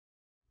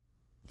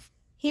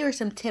Here are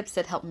some tips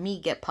that help me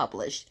get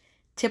published.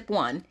 Tip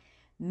 1,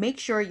 make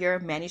sure your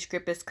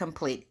manuscript is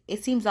complete.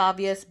 It seems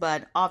obvious,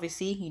 but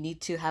obviously you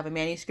need to have a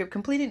manuscript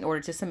completed in order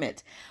to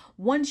submit.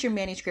 Once your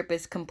manuscript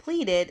is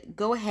completed,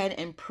 go ahead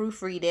and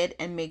proofread it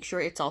and make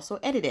sure it's also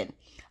edited.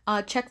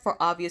 Check for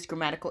obvious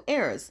grammatical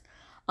errors.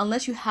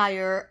 Unless you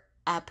hire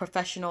a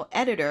professional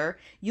editor,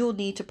 you'll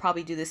need to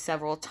probably do this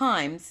several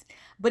times.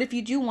 But if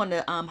you do want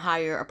to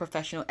hire a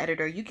professional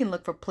editor, you can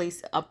look for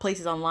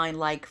places online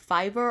like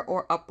Fiverr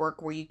or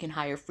Upwork where you can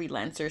hire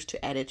freelancers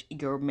to edit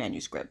your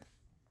manuscript.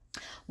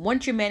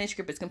 Once your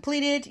manuscript is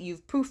completed,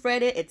 you've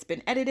proofread it, it's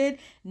been edited,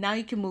 now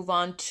you can move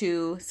on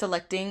to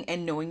selecting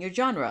and knowing your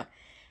genre.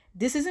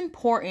 This is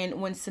important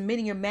when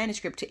submitting your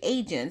manuscript to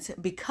agents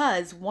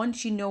because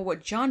once you know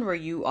what genre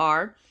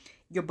your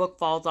book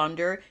falls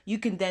under, you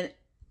can then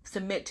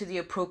submit to the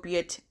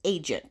appropriate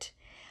agent.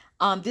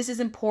 This is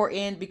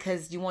important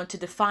because you want to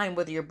define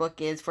whether your book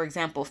is, for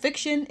example,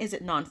 fiction. Is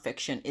it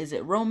nonfiction? Is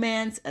it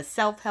romance, a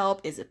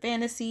self-help? Is it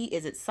fantasy?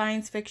 Is it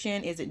science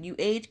fiction? Is it new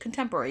age,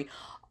 contemporary?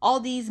 All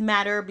these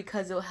matter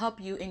because it will help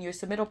you in your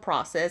submittal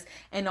process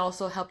and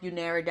also help you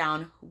narrow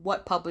down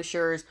what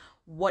publishers,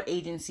 what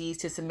agencies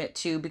to submit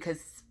to, because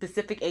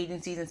specific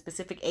agencies and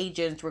specific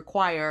agents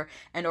require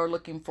and are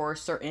looking for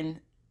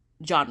certain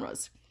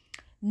genres.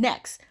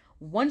 Next,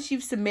 once you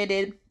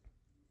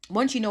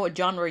know what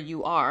genre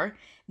you are,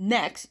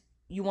 next,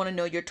 you want to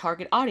know your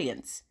target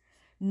audience.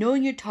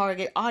 Knowing your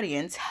target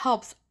audience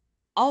helps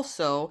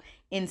also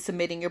in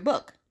submitting your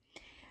book.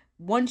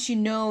 Once you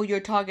know your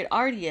target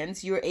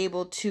audience, you're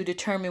able to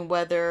determine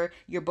whether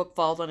your book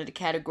falls under the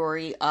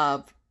category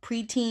of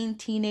preteen,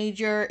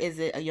 teenager. Is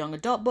it a young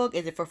adult book?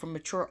 Is it for a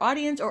mature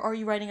audience, or are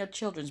you writing a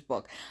children's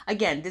book?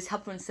 Again, this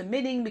helps when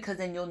submitting because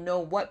then you'll know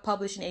what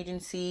publishing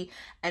agency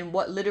and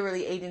what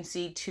literary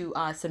agency to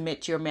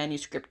submit your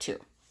manuscript to.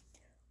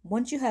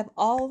 Once you have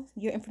all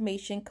your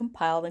information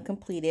compiled and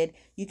completed,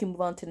 you can move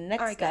on to the next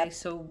step. All right, guys,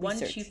 so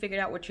once you figured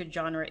out what your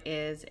genre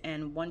is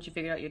and once you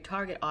figured out your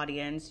target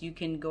audience, you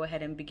can go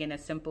ahead and begin a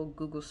simple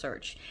Google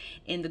search.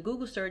 In the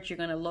Google search, you're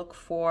going to look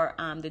for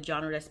the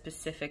genre that's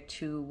specific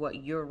to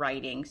what you're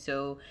writing.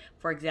 So,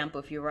 for example,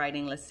 if you're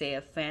writing, let's say,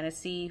 a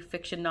fantasy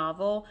fiction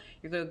novel,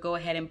 you're going to go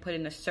ahead and put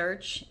in a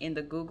search in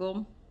the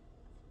Google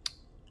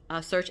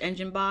search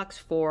engine box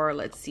for,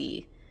 let's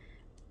see,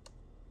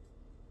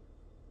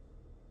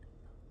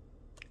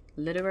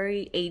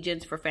 literary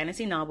agents for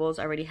fantasy novels.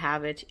 I already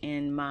have it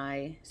in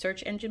my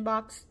search engine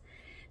box.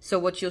 So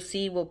what you'll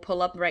see will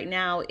pull up right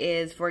now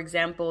is, for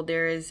example,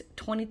 there is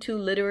 22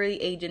 literary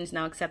agents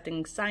now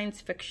accepting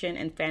science fiction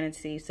and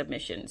fantasy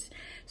submissions.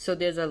 So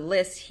there's a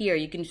list here.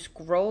 You can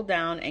scroll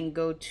down and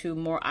go to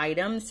more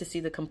items to see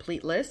the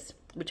complete list,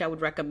 which I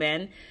would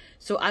recommend.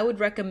 So I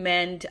would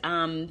recommend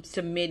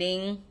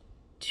submitting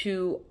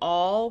to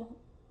all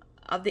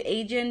of the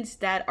agents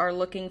that are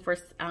looking for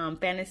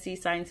fantasy,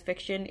 science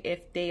fiction.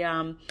 If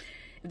the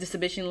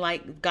submission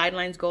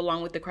guidelines go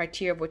along with the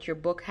criteria of what your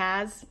book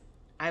has,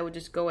 I would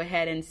just go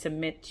ahead and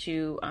submit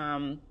to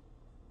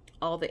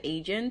all the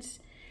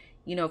agents,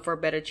 for a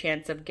better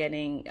chance of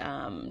getting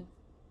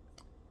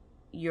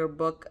your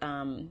book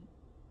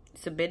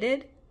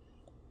submitted.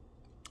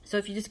 So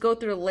if you just go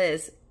through the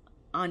list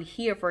on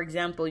here, for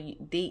example,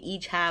 they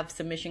each have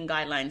submission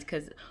guidelines,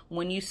 because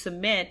when you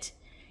submit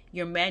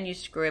your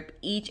manuscript,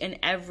 each and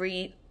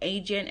every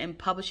agent and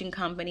publishing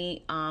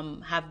company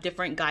have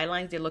different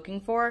guidelines they're looking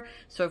for.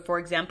 So for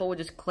example, we'll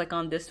just click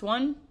on this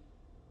one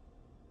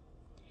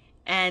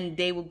and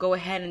they will go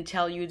ahead and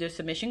tell you their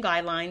submission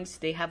guidelines.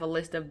 They have a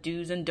list of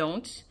do's and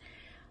don'ts.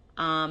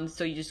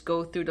 So you just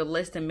go through the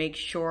list and make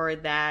sure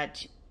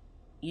that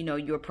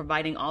you're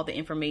providing all the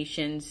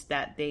informations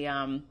that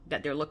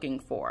they're looking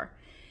for.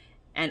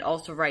 And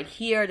also right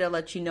here, they'll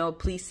let you know,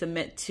 please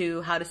submit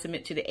to how to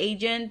submit to the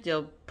agent.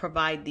 They'll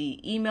provide the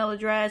email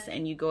address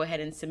and you go ahead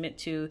and submit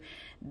to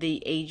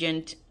the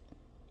agent.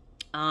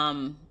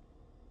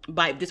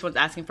 This one's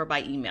asking for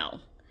by email.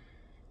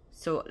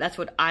 So that's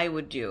what I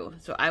would do.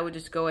 So I would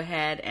just go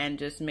ahead and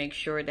just make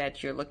sure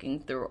that you're looking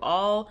through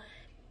all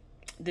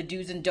the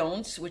do's and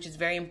don'ts, which is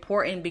very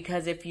important,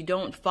 because if you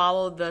don't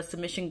follow the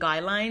submission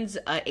guidelines,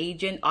 an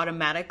agent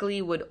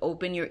automatically would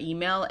open your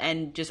email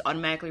and just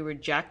automatically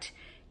reject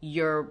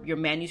your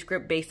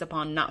manuscript based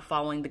upon not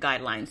following the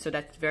guidelines. So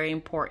that's very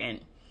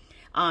important.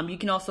 You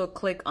can also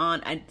click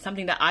on, and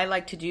something that I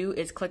like to do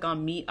is click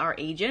on Meet Our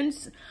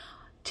Agents.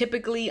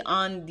 Typically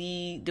on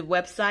the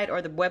website or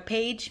the web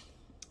page,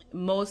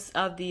 most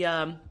of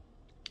the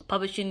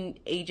publishing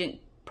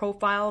agent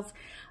profiles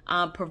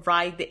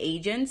provide the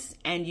agents,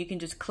 and you can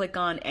just click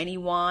on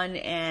anyone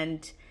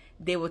and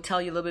they will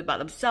tell you a little bit about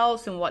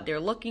themselves and what they're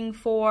looking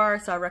for.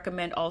 So I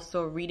recommend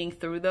also reading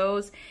through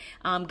those.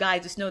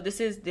 Guys, just know this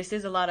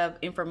is a lot of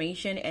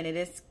information, and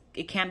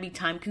it can be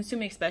time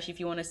consuming, especially if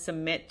you want to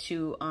submit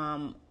to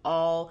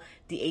all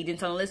the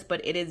agents on the list,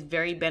 but it is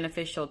very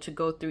beneficial to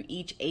go through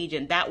each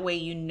agent. That way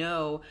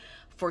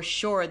for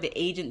sure the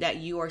agent that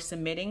you are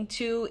submitting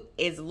to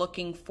is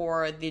looking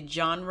for the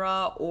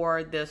genre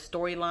or the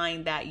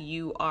storyline that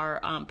you are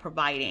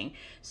providing.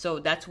 So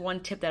that's one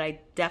tip that I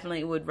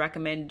definitely would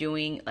recommend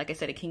doing. Like I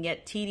said, it can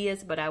get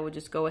tedious, but I would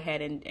just go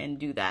ahead and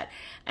do that.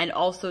 And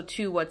also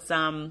too, what's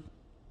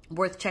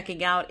worth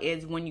checking out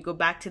is when you go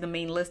back to the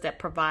main list that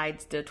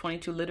provides the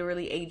 22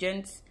 literary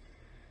agents,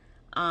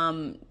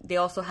 they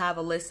also have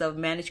a list of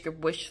manuscript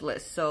wish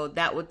lists. So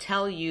that will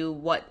tell you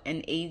what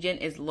an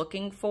agent is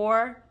looking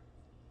for.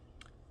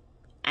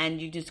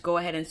 And you just go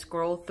ahead and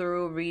scroll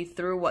through, read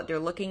through what they're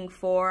looking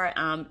for,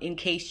 in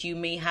case you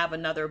may have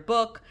another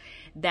book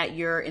that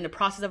you're in the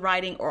process of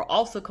writing or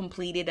also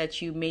completed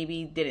that you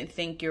maybe didn't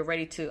think you're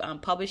ready to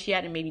publish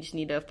yet, and maybe you just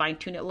need to fine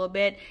tune it a little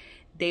bit.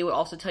 They will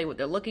also tell you what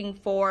they're looking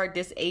for.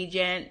 This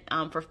agent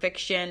for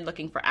fiction,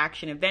 looking for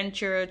action,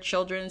 adventure,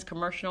 children's,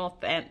 commercial,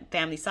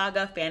 family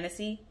saga,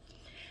 fantasy,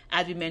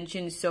 as we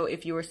mentioned. So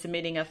if you were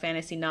submitting a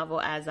fantasy novel,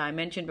 as I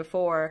mentioned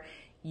before,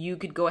 you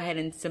could go ahead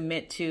and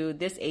submit to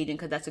this agent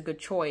because that's a good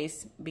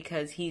choice,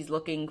 because he's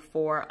looking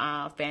for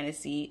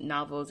fantasy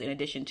novels in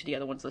addition to the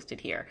other ones listed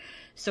here.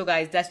 So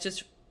guys, that's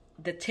just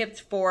the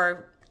tips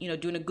for,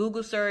 doing a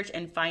Google search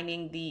and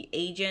finding the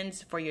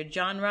agents for your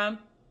genre.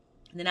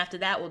 And then after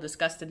that, we'll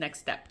discuss the next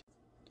step.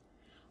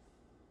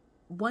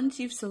 Once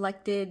you've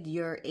selected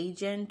your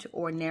agent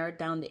or narrowed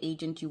down the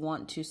agent you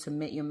want to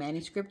submit your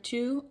manuscript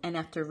to, and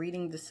after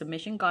reading the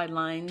submission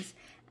guidelines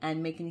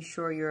and making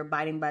sure you're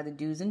abiding by the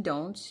do's and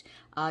don'ts,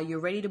 you're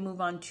ready to move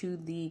on to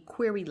the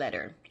query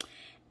letter.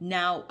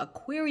 Now, a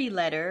query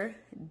letter,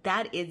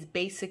 that is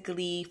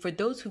basically, for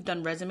those who've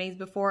done resumes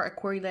before, a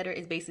query letter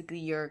is basically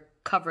your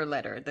cover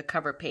letter, the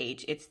cover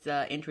page. It's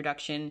the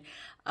introduction,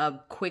 a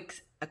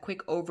quick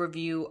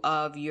overview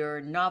of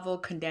your novel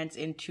condensed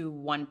into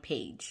one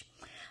page.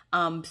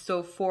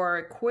 So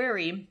for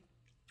query,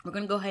 we're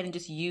going to go ahead and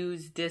just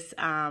use this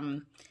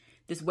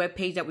this web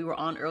page that we were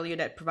on earlier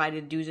that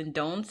provided do's and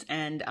don'ts,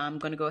 and I'm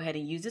going to go ahead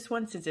and use this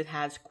one since it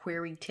has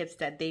query tips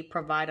that they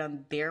provide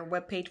on their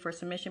web page for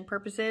submission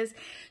purposes.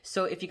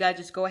 So if you guys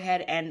just go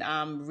ahead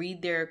and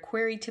read their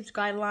query tips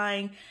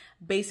guideline,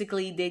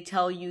 basically they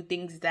tell you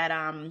things that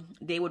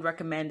they would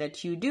recommend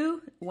that you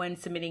do when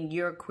submitting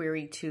your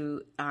query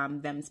to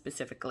them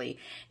specifically.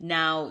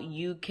 Now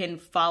you can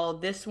follow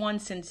this one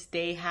since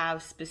they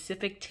have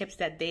specific tips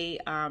that they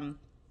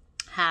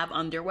have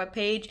on their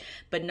webpage,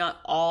 but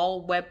not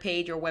all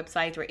webpage or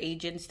websites or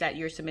agents that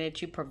you're submitted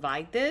to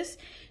provide this.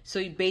 So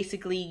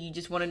you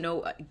just want to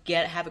know,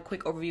 have a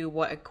quick overview of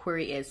what a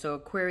query is. So a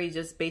query is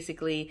just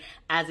basically,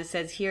 as it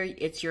says here,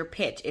 it's your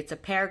pitch. It's a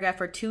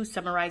paragraph or two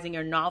summarizing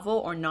your novel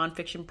or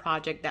nonfiction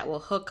project that will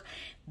hook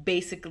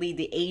basically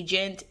the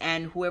agent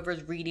and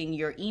whoever's reading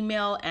your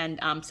email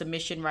and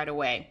submission right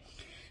away.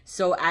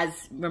 So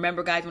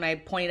remember guys, when I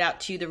pointed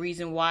out to you the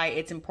reason why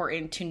it's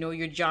important to know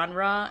your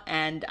genre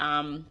and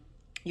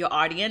your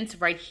audience,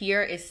 right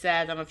here it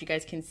says, I don't know if you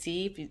guys can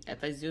see,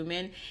 if I zoom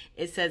in,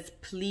 it says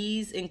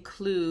please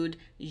include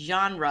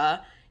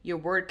genre, your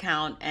word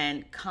count,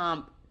 and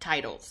comp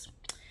titles.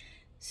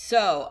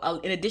 So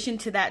in addition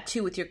to that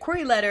too, with your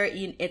query letter,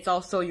 it's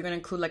also, you're going to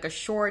include like a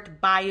short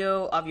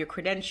bio of your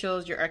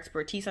credentials, your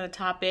expertise on the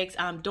topics.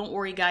 Don't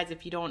worry guys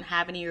if you don't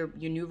have any, or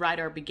you're new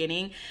writer or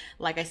beginning.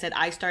 Like I said,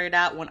 I started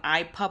out when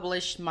I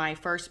published my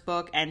first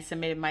book and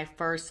submitted my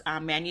first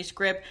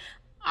manuscript.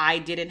 I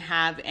didn't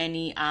have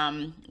any,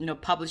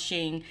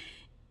 publishing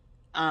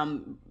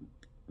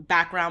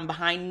background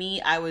behind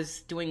me. I was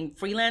doing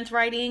freelance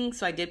writing,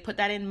 so I did put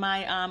that in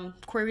my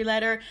query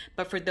letter.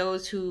 But for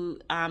those who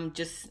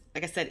just,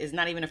 like I said, is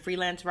not even a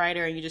freelance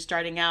writer and you're just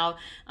starting out,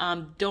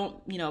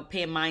 don't,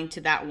 pay a mind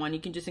to that one. You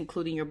can just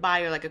include in your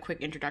bio like a quick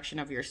introduction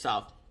of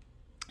yourself.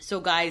 So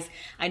guys,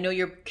 I know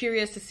you're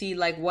curious to see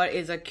like what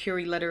is a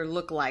query letter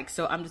look like.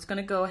 So I'm just going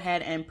to go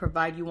ahead and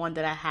provide you one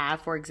that I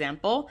have, for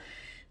example.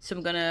 So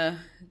I'm going to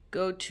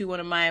go to one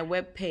of my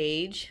web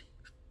page.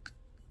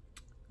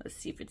 Let's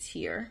see if it's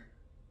here.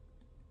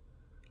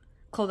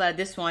 Close out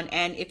this one.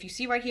 And if you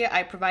see right here,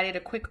 I provided a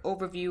quick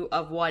overview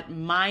of what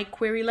my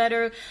query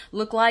letter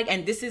looked like.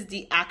 And this is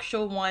the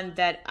actual one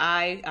that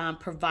I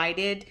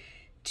provided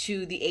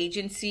to the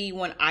agency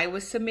when I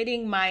was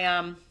submitting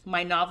my,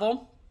 my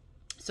novel.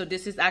 So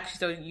this is actually,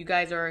 so you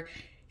guys are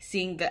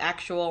seeing the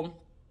actual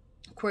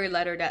query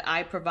letter that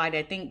I provided.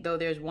 I think though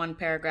there's one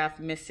paragraph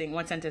missing,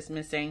 one sentence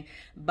missing,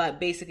 but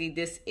basically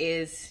this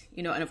is,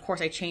 and of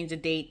course I changed the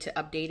date to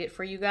update it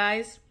for you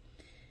guys.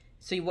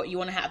 So what you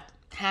want to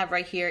have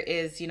right here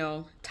is,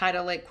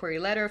 title it query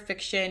letter,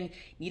 fiction. You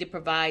need to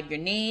provide your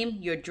name,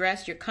 your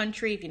address, your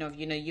country, if you're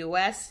in the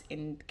US,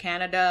 in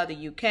Canada,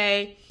 the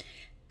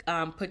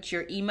UK, put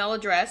your email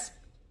address,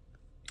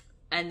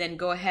 and then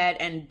go ahead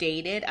and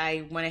date it.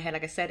 I went ahead,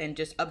 like I said, and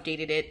just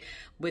updated it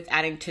with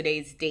adding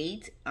today's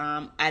date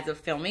as of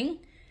filming.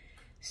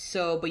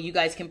 So, but you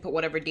guys can put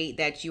whatever date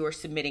that you are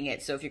submitting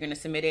it. So if you're going to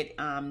submit it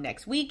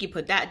next week, you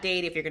put that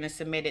date. If you're going to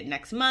submit it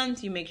next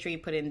month, you make sure you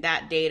put in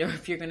that date. Or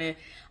if you're going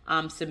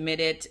to submit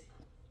it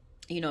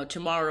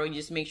tomorrow, you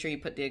just make sure you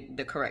put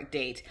the correct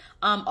date.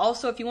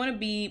 Also, if you want to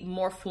be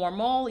more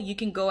formal, you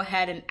can go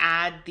ahead and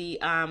add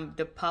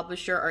the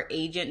publisher or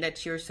agent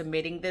that you're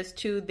submitting this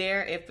to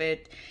there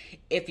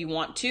if you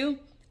want to.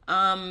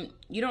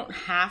 You don't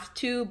have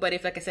to, but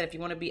like I said, if you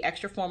want to be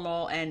extra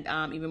formal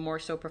and even more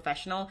so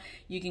professional,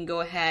 you can go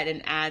ahead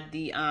and add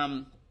the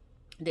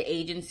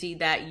agency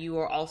that you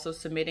are also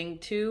submitting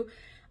to,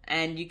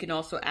 and you can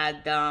also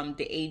add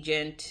the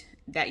agent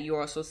that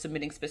you're also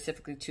submitting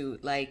specifically to.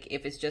 Like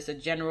if it's just a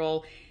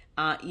general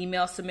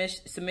email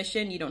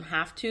submission, you don't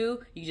have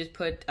to. You just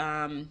put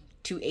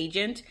to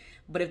agent.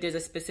 But if there's a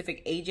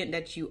specific agent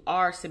that you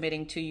are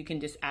submitting to, you can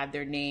just add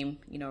their name,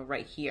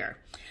 right here.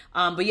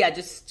 But yeah,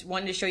 just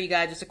wanted to show you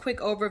guys just a quick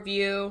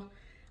overview.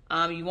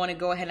 You want to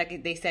go ahead,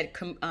 like they said,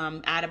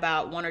 add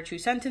about 1 or 2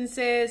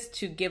 sentences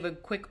to give a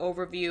quick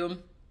overview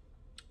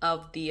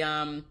of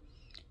the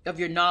of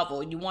your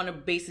novel. You want to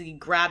basically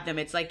grab them.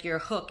 It's like your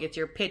hook, it's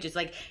your pitch, it's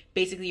like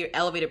basically your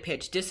elevator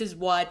pitch. This is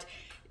what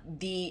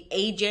the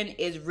agent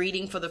is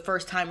reading for the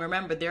first time.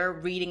 Remember, they're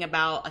reading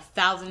about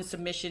 1,000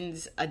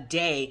 submissions a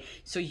day,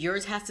 so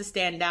yours has to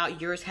stand out,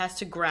 yours has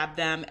to grab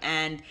them,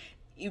 and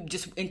you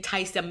just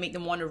entice them, make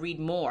them want to read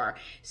more.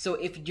 So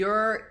if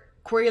your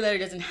query letter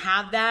doesn't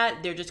have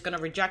that, they're just going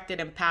to reject it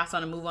and pass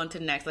on and move on to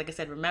the next. Like I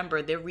said,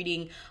 remember, they're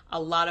reading a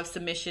lot of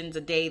submissions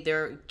a day.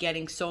 They're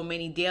getting so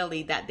many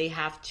daily that they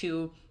have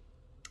to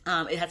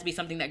it has to be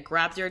something that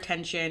grabs their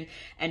attention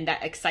and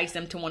that excites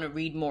them to want to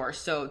read more.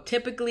 So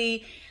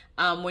typically,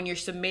 when you're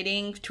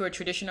submitting to a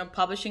traditional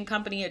publishing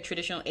company, a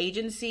traditional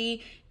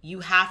agency,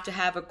 you have to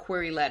have a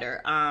query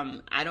letter.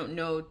 I don't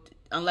know,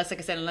 unless, like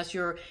I said, unless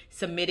you're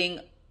submitting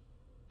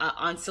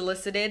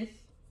unsolicited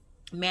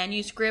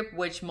manuscript,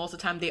 which most of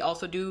the time they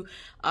also do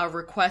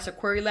request a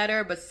query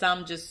letter, but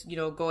some just,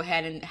 go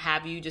ahead and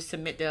have you just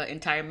submit the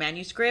entire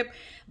manuscript.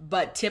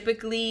 But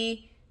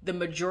typically, the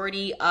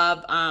majority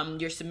of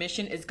your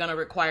submission is going to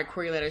require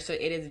query letter. So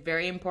it is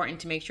very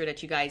important to make sure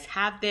that you guys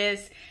have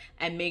this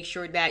and make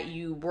sure that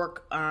you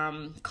work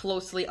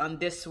closely on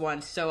this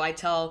one. So I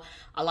tell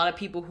a lot of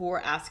people who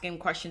are asking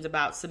questions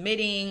about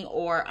submitting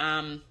or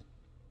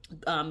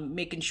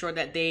making sure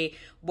that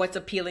what's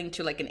appealing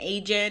to like an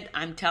agent,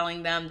 I'm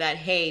telling them that,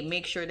 hey,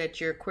 make sure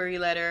that your query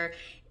letter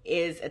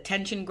is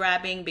attention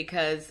grabbing,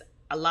 because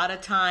a lot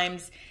of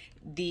times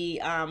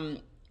the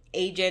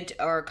agent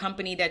or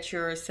company that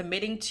you're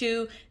submitting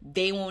to,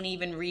 they won't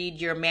even read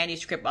your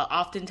manuscript.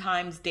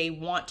 Oftentimes they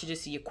want to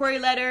just see your query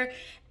letter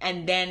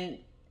and then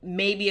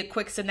maybe a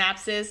quick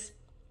synopsis,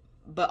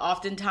 but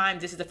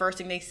oftentimes this is the first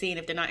thing they see, and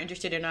if they're not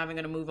interested, they're not even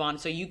going to move on.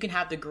 So you can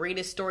have the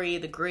greatest story,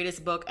 the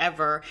greatest book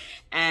ever,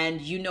 and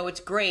it's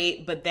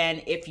great, but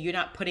then if you're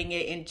not putting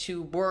it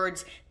into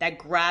words that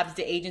grabs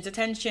the agent's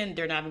attention,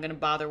 they're not even going to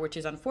bother, which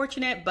is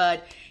unfortunate,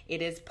 but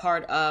it is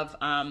part of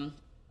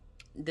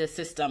the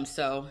system.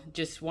 So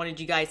just wanted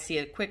you guys to see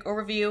a quick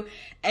overview.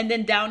 And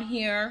then down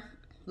here,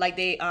 like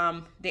they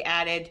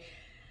added,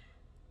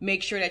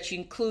 make sure that you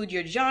include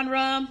your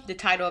genre, the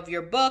title of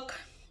your book,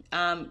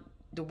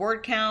 the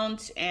word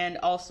count, and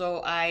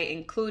also I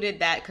included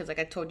that because, like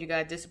I told you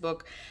guys, this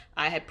book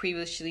I had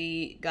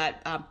previously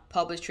got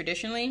published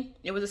traditionally.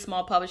 It was a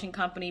small publishing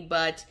company,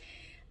 but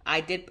I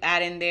did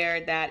add in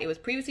there that it was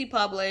previously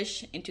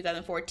published in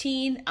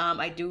 2014.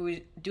 I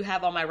do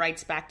have all my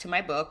rights back to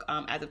my book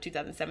as of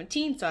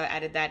 2017, so I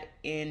added that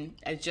in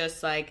as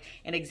just like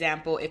an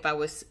example if I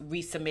was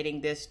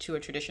resubmitting this to a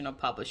traditional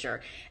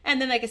publisher.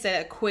 And then, like I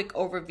said, a quick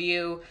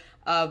overview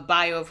of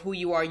bio of who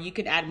you are. You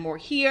can add more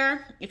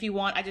here if you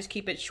want. I just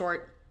keep it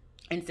short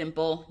and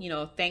simple.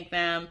 Thank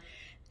them,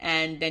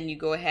 and then you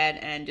go ahead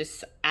and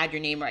just add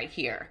your name right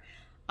here.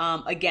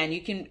 Again,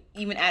 you can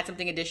even add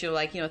something additional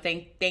like,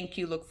 thank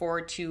you, look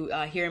forward to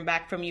hearing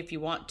back from you if you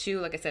want to.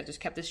 Like I said, just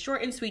kept this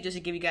short and sweet just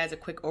to give you guys a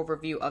quick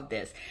overview of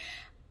this.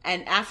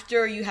 And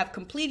after you have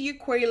completed your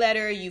query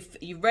letter, you've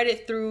read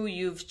it through,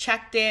 you've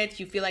checked it,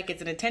 you feel like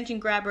it's an attention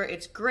grabber,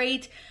 it's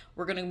great.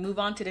 We're going to move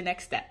on to the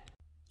next step.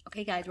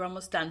 Okay guys, we're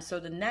almost done. So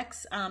the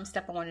next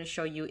step I wanted to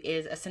show you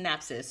is a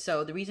synopsis.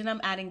 So the reason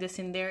I'm adding this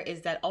in there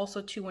is that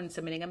also too, when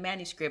submitting a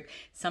manuscript,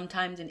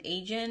 sometimes an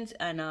agent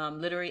and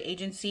literary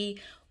agency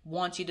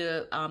wants you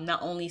to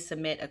not only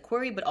submit a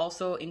query, but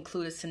also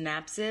include a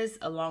synopsis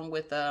along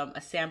with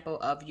a sample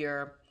of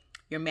your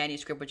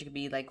manuscript, which could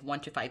be like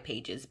 1 to 5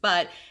 pages.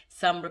 But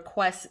some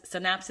request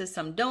synopsis,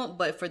 some don't.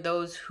 But for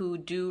those who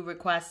do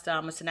request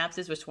a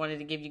synopsis, just wanted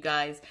to give you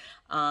guys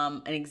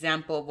an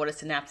example of what a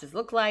synopsis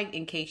look like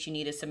in case you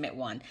need to submit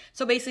one.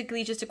 So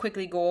basically, just to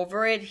quickly go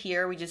over it,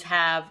 here we just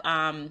have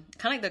kind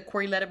of like the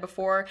query letter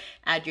before.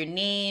 Add your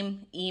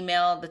name,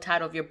 email, the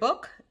title of your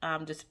book.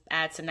 Just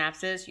add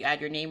synopsis, you add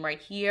your name right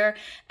here.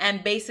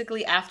 And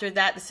basically after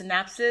that, the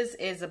synopsis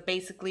is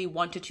basically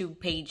 1 to 2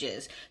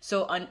 pages.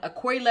 So on a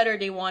query letter,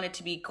 they want it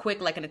to be quick,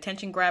 like an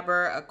attention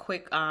grabber, a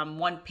quick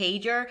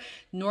 1-pager.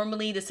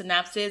 Normally the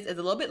synopsis is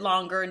a little bit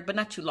longer, but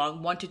not too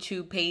long, 1 to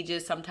 2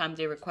 pages. Sometimes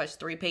they request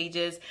 3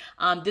 pages.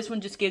 This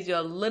one just gives you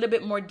a little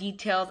bit more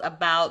details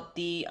about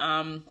the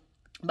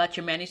about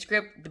your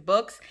manuscript, the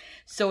books.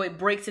 So it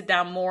breaks it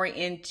down more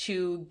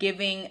into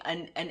giving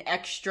an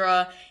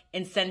extra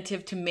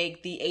incentive to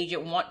make the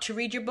agent want to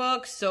read your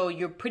book. So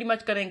you're pretty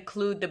much going to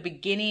include the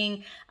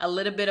beginning, a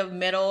little bit of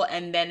middle,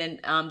 and then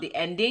the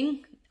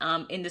ending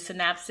in the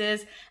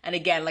synopsis. And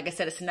again, like I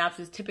said, a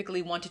synopsis is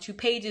typically 1 to 2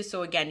 pages.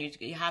 So again,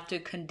 you have to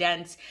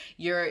condense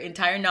your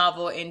entire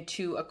novel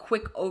into a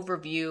quick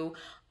overview,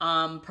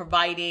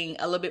 providing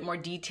a little bit more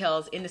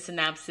details in the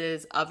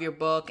synopsis of your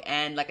book.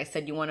 And like I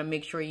said, you want to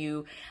make sure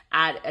you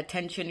add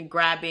attention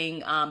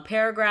grabbing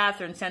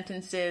paragraphs or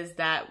sentences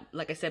that,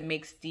 like I said,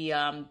 makes the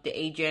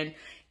agent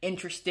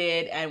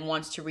interested and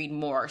wants to read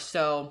more.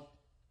 So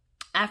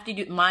after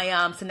you do,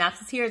 my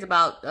synopsis here is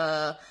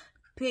about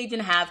page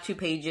and a half, 2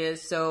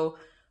 pages. So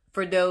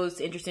for those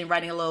interested in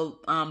writing a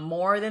little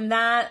more than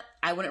that,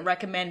 I wouldn't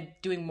recommend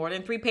doing more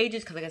than 3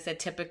 pages because, like I said,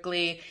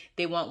 typically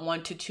they want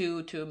 1 to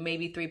 2 to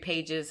maybe 3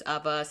 pages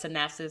of a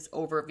synopsis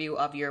overview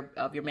of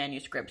your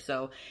manuscript.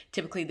 So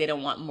typically they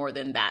don't want more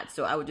than that.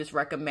 So I would just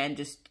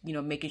recommend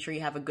making sure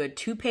you have a good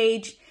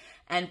 2-page,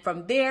 and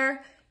from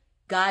there,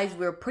 guys,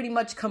 we're pretty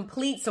much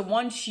complete. So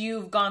once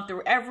you've gone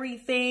through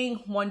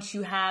everything, once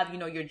you have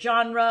your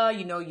genre,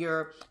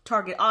 your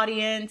target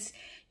audience,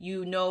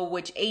 you know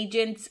which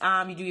agents,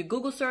 you do your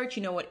Google search,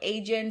 you know what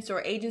agents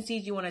or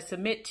agencies you want to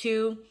submit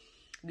to.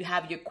 You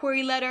have your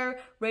query letter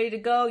ready to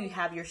go. You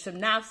have your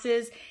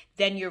synopsis.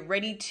 Then you're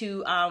ready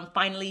to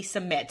finally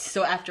submit.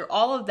 So after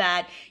all of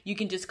that, you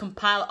can just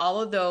compile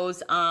all of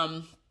those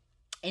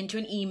into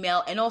an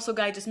email. And also,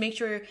 guys, just make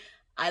sure,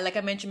 like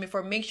I mentioned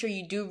before, make sure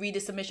you do read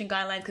the submission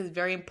guidelines because it's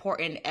very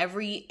important.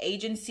 Every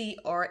agency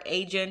or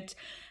agent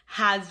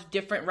has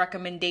different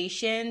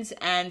recommendations,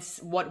 and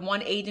what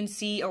one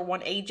agency or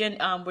one agent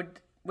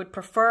would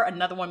prefer,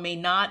 another one may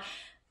not.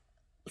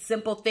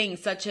 Simple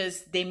things such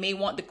as they may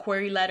want the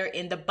query letter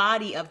in the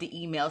body of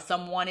the email.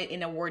 Some want it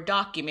in a Word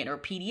document or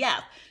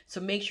PDF.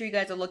 So make sure you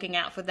guys are looking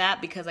out for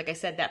that because, like I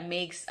said, that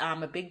makes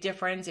a big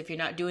difference. If you're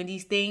not doing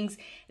these things,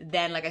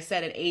 then, like I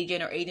said, an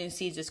agent or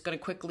agency is just going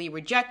to quickly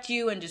reject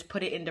you and just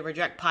put it in the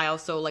reject pile.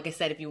 So, like I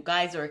said, if you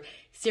guys are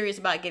serious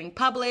about getting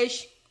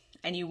published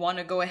and you want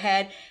to go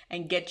ahead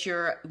and get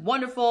your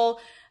wonderful,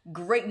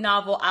 great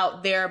novel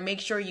out there, make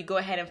sure you go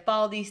ahead and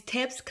follow these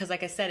tips because,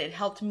 like I said, it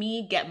helped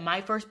me get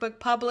my first book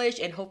published,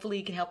 and hopefully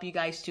it can help you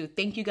guys too.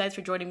 Thank you guys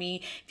for joining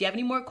me. If you have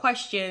any more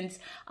questions,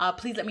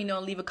 please let me know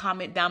and leave a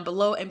comment down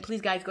below. And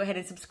please, guys, go ahead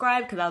and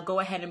subscribe because I'll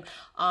go ahead and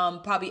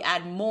probably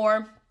add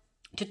more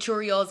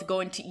tutorials, go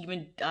into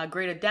even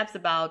greater depths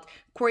about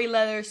query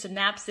letters,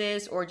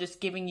 synopsis, or just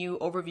giving you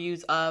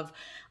overviews of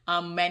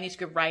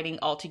manuscript writing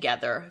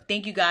altogether.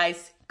 Thank you,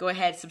 guys. Go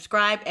ahead,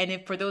 subscribe. And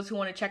if for those who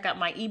want to check out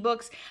my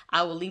ebooks,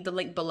 I will leave the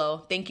link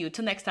below. Thank you.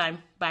 Till next time.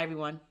 Bye,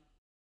 everyone.